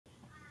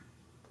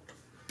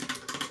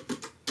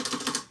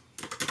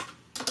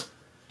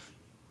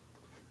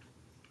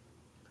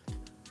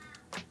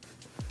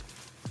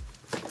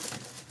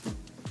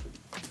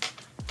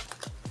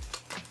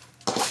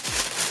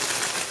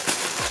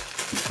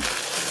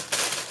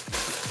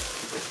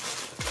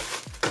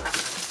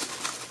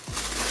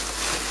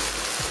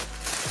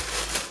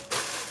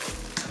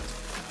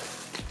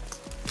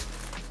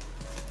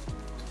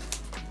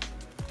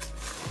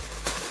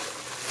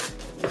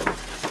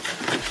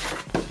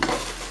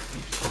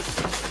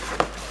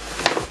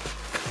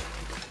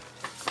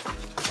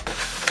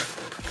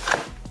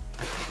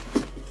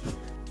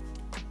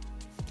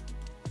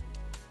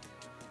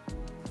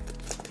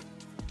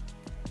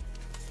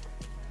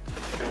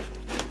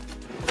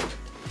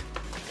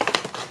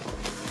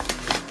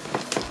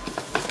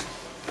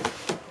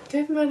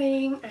Good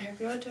morning, I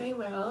hope you're doing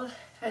well.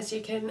 As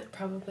you can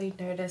probably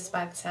notice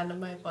by the sound of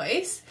my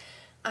voice,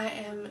 I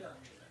am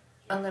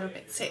a little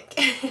bit sick.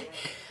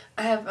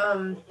 I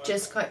have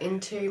just got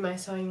into my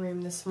sewing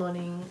room this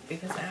morning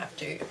because I have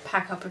to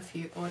pack up a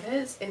few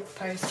orders. It's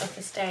post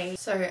office day,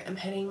 so I'm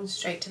heading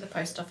straight to the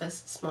post office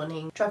this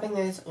morning, dropping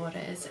those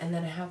orders, and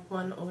then I have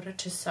one order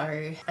to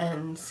sew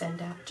and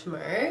send out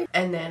tomorrow.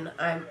 And then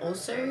I'm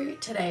also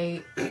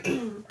today,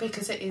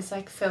 because it is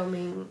like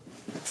filming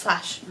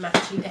slash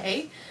matchy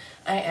day,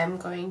 I am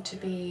going to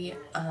be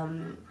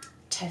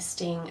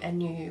testing a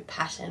new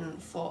pattern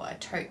for a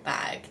tote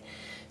bag.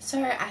 So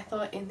I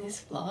thought in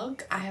this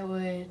vlog I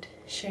would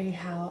show you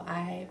how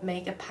I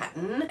make a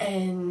pattern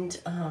and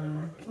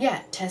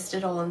yeah, test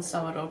it all and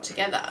sew it all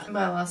together. In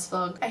my last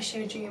vlog I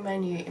showed you my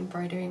new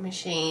embroidery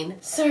machine.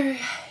 So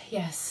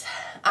yes,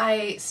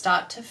 I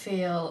start to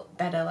feel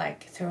better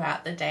like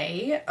throughout the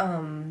day.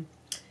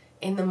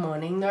 In the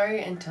morning though,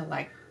 until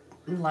like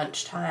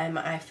lunchtime,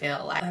 I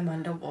feel like I'm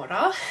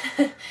underwater.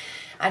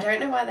 I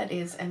don't know why that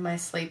is, and my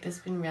sleep has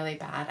been really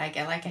bad. I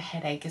get like a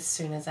headache as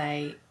soon as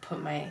I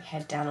put my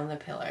head down on the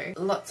pillow.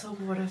 Lots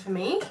of water for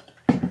me,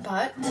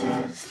 but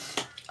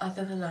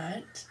other than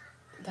that,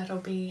 that'll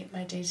be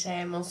my day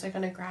today. I'm also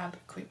going to grab a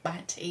quick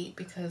bite to eat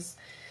because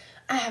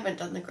I haven't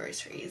done the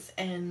groceries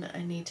and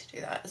I need to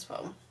do that as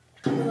well.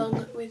 Come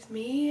along with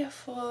me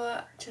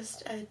for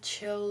just a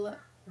chill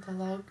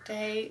vlog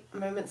day.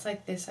 Moments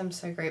like this, I'm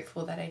so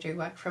grateful that I do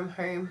work from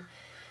home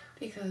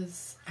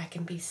because I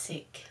can be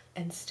sick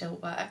and still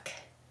work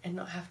and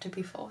not have to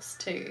be forced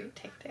to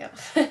take a day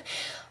off.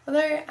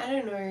 Although I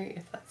don't know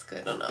if that's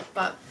good or not,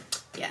 but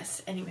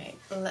yes, anyway,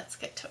 let's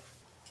get to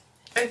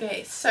it.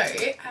 Okay, so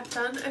I've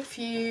done a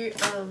few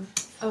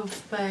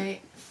of my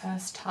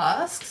first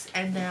tasks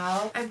and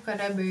now I'm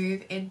gonna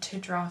move into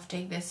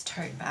drafting this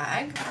tote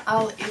bag.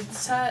 I'll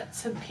insert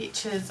some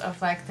pictures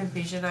of like the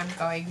vision I'm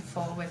going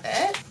for with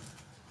it.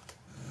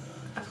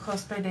 Of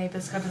course my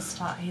neighbour's going to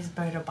start his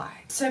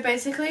motorbike. So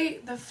basically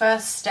the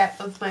first step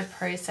of my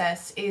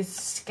process is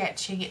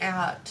sketching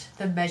out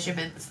the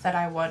measurements that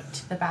I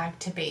want the bag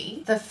to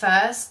be. The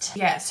first,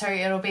 yeah, so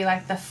it'll be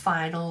like the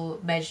final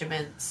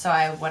measurements. So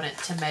I want it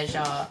to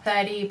measure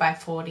 30 by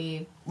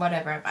 40,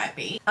 whatever it might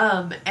be.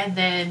 And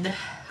then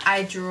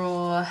I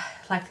draw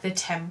like the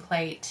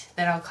template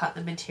that I'll cut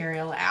the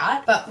material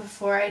out. But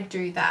before I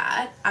do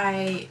that,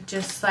 I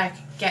just like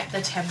get the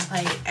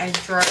template and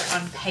draw it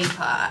on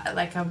paper,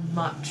 like a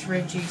much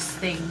reduced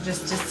thing,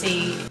 just to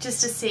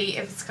see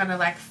if it's gonna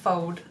like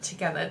fold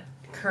together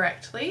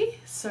correctly.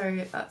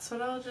 So that's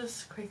what I'll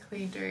just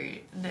quickly do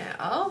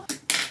now,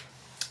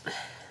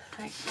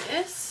 like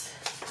this.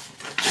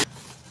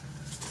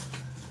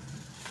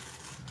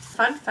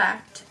 Fun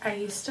fact, I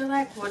used to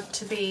like want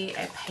to be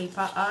a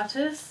paper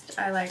artist.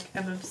 I like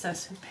am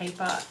obsessed with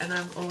paper and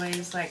I've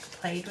always like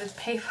played with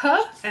paper,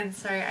 and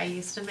so I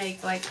used to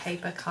make like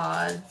paper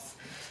cards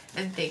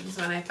and things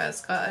when I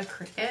first got a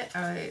Cricut.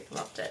 I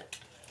loved it.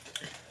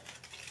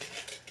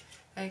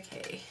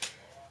 Okay,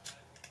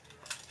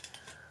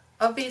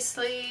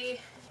 obviously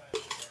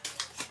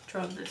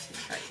drawn this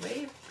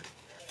incorrectly.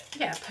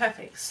 Yeah,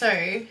 perfect.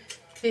 So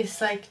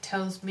this like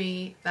tells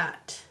me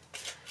that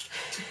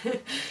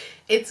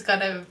it's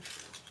gotta,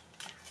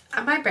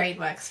 my brain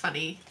works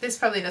funny. This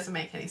probably doesn't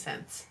make any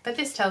sense, but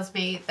this tells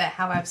me that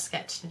how I've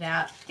sketched it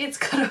out, it's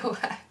gotta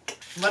work.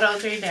 What I'll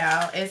do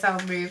now is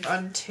I'll move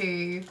on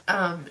to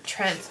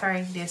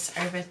transferring this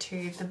over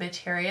to the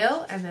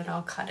material, and then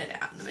I'll cut it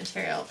out in the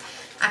material.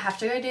 I have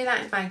to go do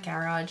that in my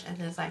garage and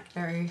there's like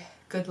no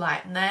good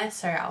light in there,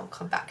 so I'll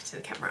come back to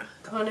the camera.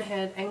 Gone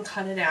ahead and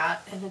cut it out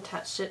and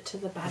attached it to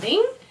the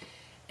batting,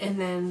 and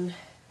then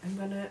I'm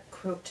gonna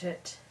quilt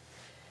it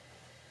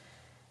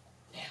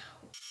now.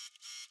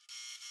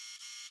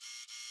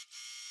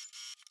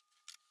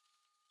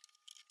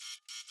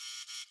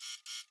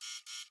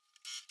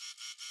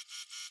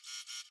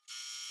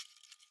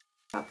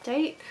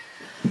 Update.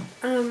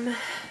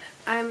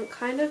 I'm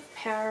kind of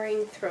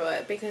powering through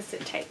it because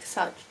it takes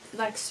so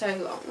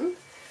long.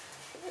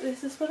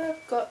 This is what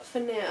I've got for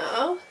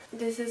now.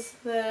 This is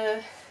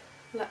the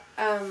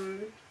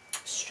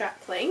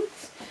strap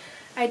length.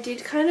 I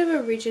did kind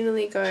of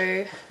originally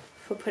go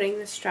for putting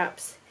the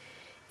straps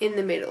in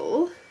the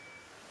middle.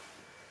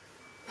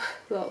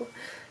 Well,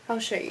 I'll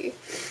show you.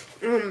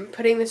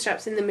 Putting the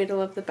straps in the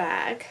middle of the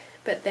bag,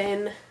 but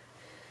then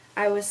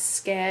I was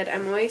scared.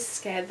 I'm always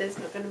scared there's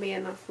not going to be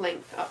enough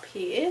length up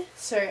here,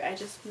 so I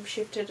just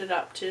shifted it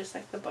up to just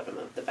like the bottom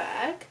of the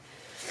bag,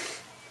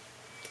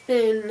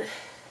 and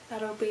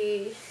that'll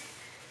be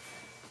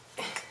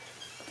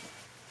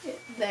it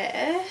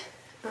there.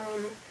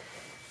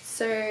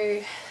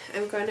 So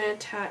I'm going to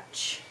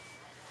attach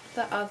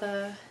the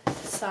other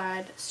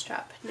side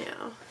strap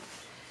now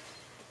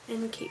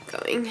and keep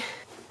going.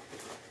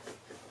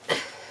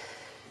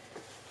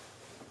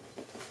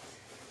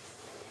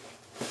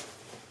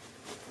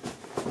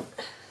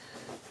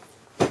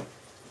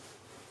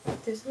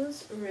 This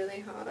was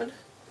really hard.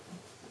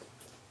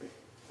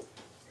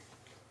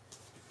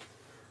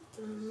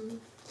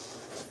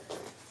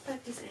 But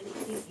is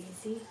anything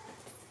easy?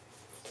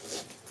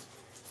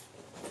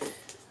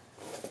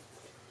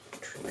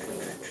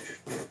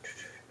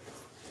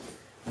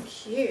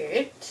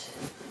 cute.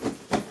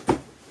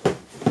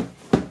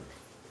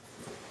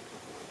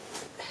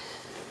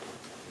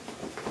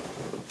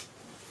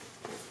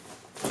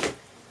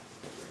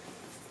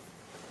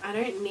 I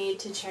don't need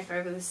to check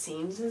over the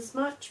seams as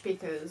much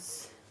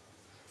because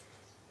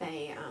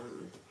they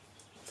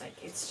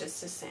it's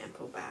just a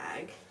sample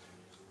bag.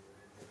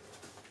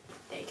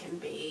 There can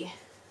be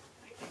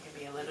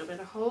a little bit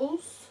of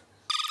holes.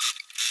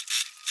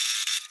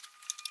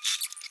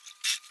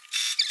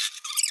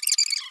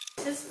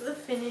 This is the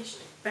finished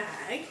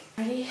bag.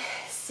 I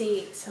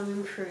see some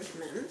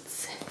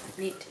improvements that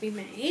need to be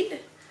made,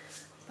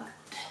 but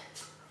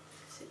it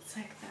sits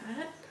like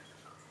that.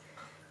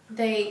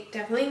 They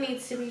definitely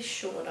needs to be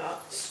shorter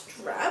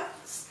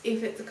straps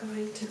if it's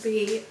going to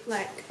be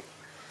like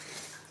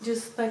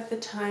just like the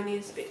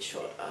tiniest bit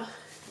shorter,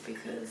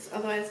 because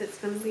otherwise it's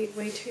going to be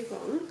way too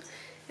long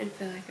and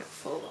feel like it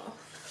fall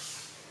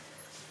off.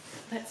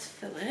 Let's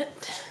fill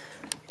it.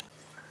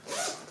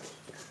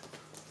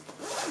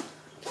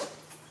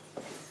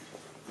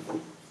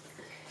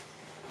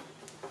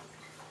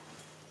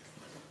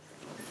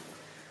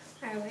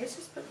 I always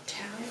just put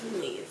towels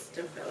in these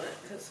to fill it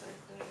because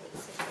I think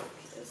it's so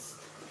obvious.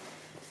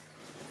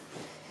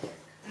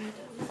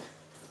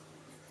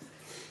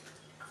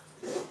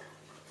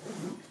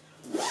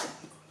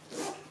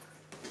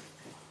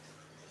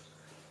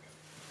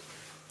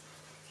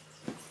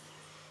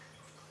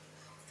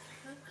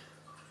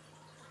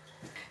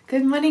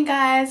 Good morning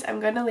guys,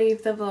 I'm going to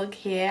leave the vlog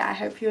here. I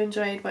hope you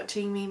enjoyed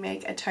watching me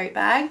make a tote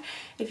bag.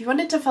 If you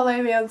wanted to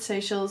follow me on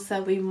socials,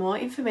 there'll be more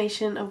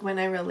information of when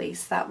I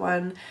release that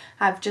one.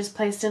 I've just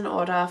placed an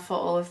order for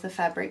all of the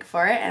fabric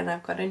for it and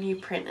I've got a new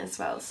print as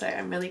well, so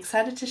I'm really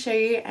excited to show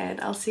you, and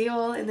I'll see you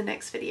all in the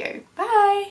next video. Bye!